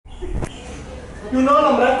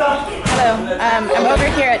Hello, I'm over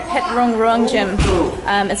here at Petchrungruang gym.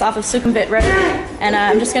 It's off of Sukhumvit Road, and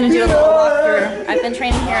I'm just going to do a little walkthrough. I've been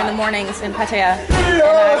training here in the mornings in Pattaya, and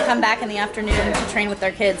I come back in the afternoon to train with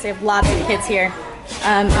their kids. They have lots of kids here. It's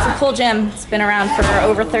a cool gym. It's been around for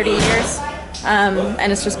over 30 years,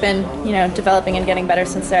 and it's just been, developing and getting better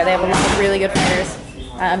since there. They have a lot of really good fighters,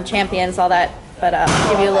 champions, all that. But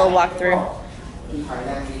I'll give you a little walkthrough.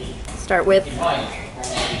 Start with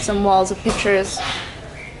some walls of pictures.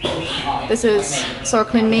 This is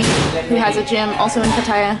Sorklin Mi, who has a gym also in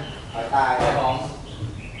Pattaya.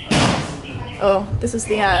 Oh, this is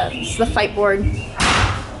the fight board.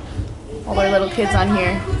 All their little kids on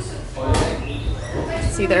here.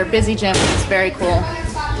 See their busy gym, it's very cool.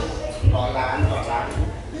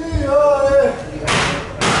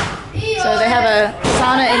 So they have a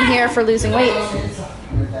sauna in here for losing weight.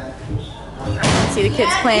 See the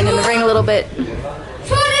kids playing in the ring a little bit.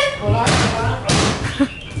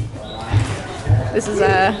 This is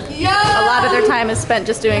a lot of their time is spent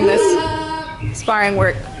just doing this sparring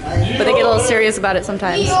work, but they get a little serious about it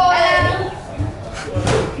sometimes.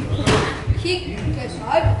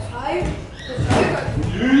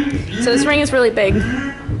 So this ring is really big.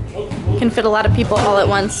 Can fit a lot of people all at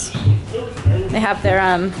once. They have their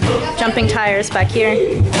jumping tires back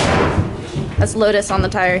here. That's Lotus on the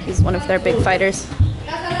tire. He's one of their big fighters.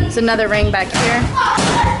 There's another ring back here.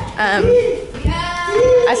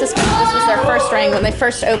 I suspect this was their first ring when they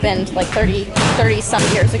first opened, like 30 some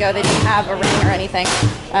years ago. They didn't have a ring or anything.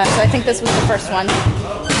 So I think this was the first one.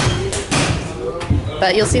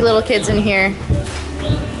 But you'll see little kids in here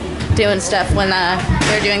doing stuff when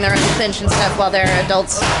they're doing their own clinch and stuff while there are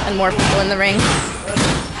adults and more people in the ring.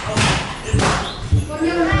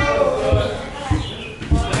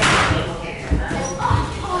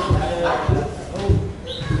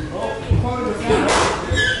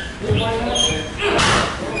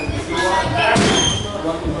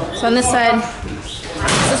 So on this side,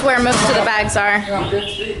 this is where most of the bags are.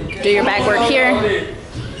 Do your bag work here.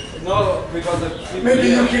 No, because maybe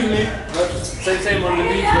you kill me. Same on the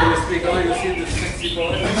beach where you speak. Oh, you see the sexy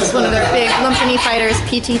boy. This is one of their big Lumpini fighters,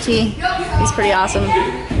 PTT. He's pretty awesome.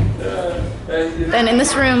 Then in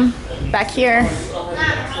this room, back here,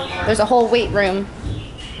 there's a whole weight room.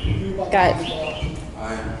 Got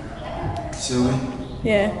Sylvie.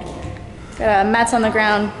 Yeah. Got mats on the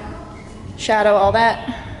ground, shadow, all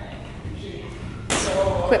that.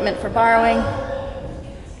 Equipment for borrowing.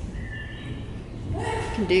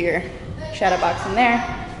 You can do your shadow box in there.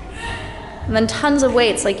 And then tons of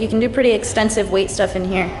weights, like you can do pretty extensive weight stuff in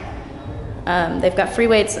here. They've got free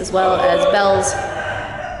weights as well as bells,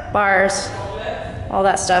 bars, all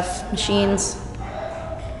that stuff, machines.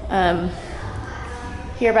 Back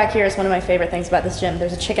here is one of my favorite things about this gym.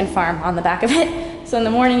 There's a chicken farm on the back of it. So in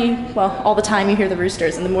the morning, all the time you hear the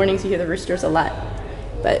roosters. In the mornings you hear the roosters a lot.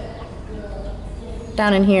 But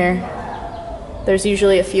down in here, there's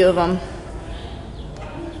usually a few of them.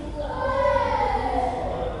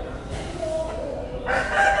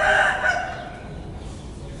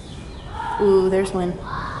 Ooh, there's one.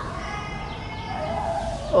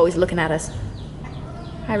 Oh, he's looking at us.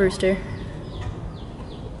 Hi, rooster.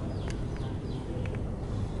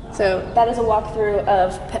 So that is a walkthrough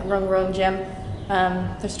of Petchrungruang gym.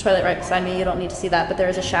 There's a toilet right beside me. You don't need to see that, but there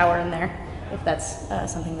is a shower in there if that's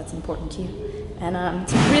something that's important to you. And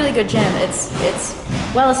it's a really good gym. It's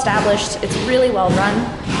well established. It's really well run.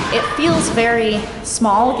 It feels very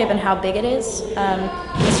small given how big it is.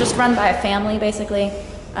 It's just run by a family basically.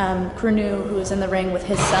 Krunu, who is in the ring with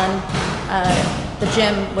his son. The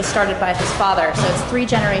gym was started by his father, so it's 3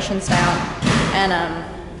 generations down. And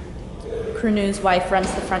Krunu's wife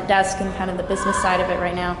runs the front desk and kind of the business side of it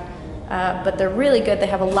right now. But they're really good. They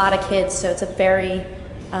have a lot of kids, so it's a very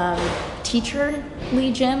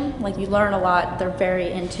teacher-ly gym. Like you learn a lot. They're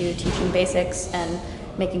very into teaching basics and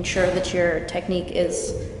making sure that your technique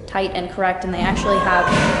is tight and correct. And they actually have,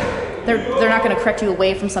 they're not going to correct you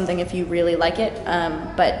away from something if you really like it,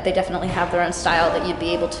 but they definitely have their own style that you'd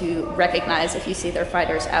be able to recognize if you see their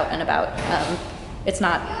fighters out and about. It's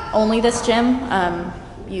not only this gym.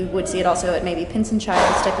 You would see it also at maybe Pinson-Chai,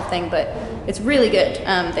 this type of thing, but it's really good.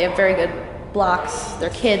 They have very good blocks.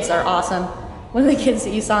 Their kids are awesome. One of the kids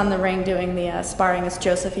that you saw in the ring doing the sparring is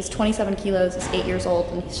Joseph. He's 27 kilos, he's 8 years old,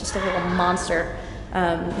 and he's just a little monster.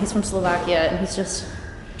 He's from Slovakia, and he's just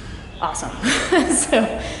awesome.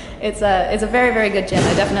 So it's a very, very good gym.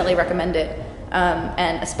 I definitely recommend it.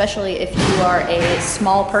 And especially if you are a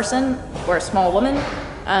small person or a small woman,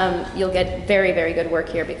 you'll get very, very good work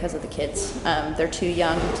here because of the kids. They're too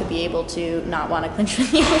young to be able to not want to clinch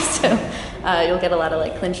with you, so you'll get a lot of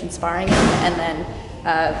like clinch and sparring, and then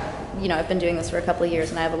You know, I've been doing this for a couple of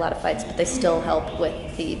years and I have a lot of fights, but they still help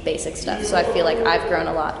with the basic stuff. So I feel like I've grown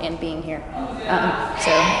a lot in being here.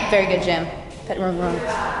 So very good gym.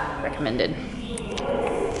 Petchrungruang recommended.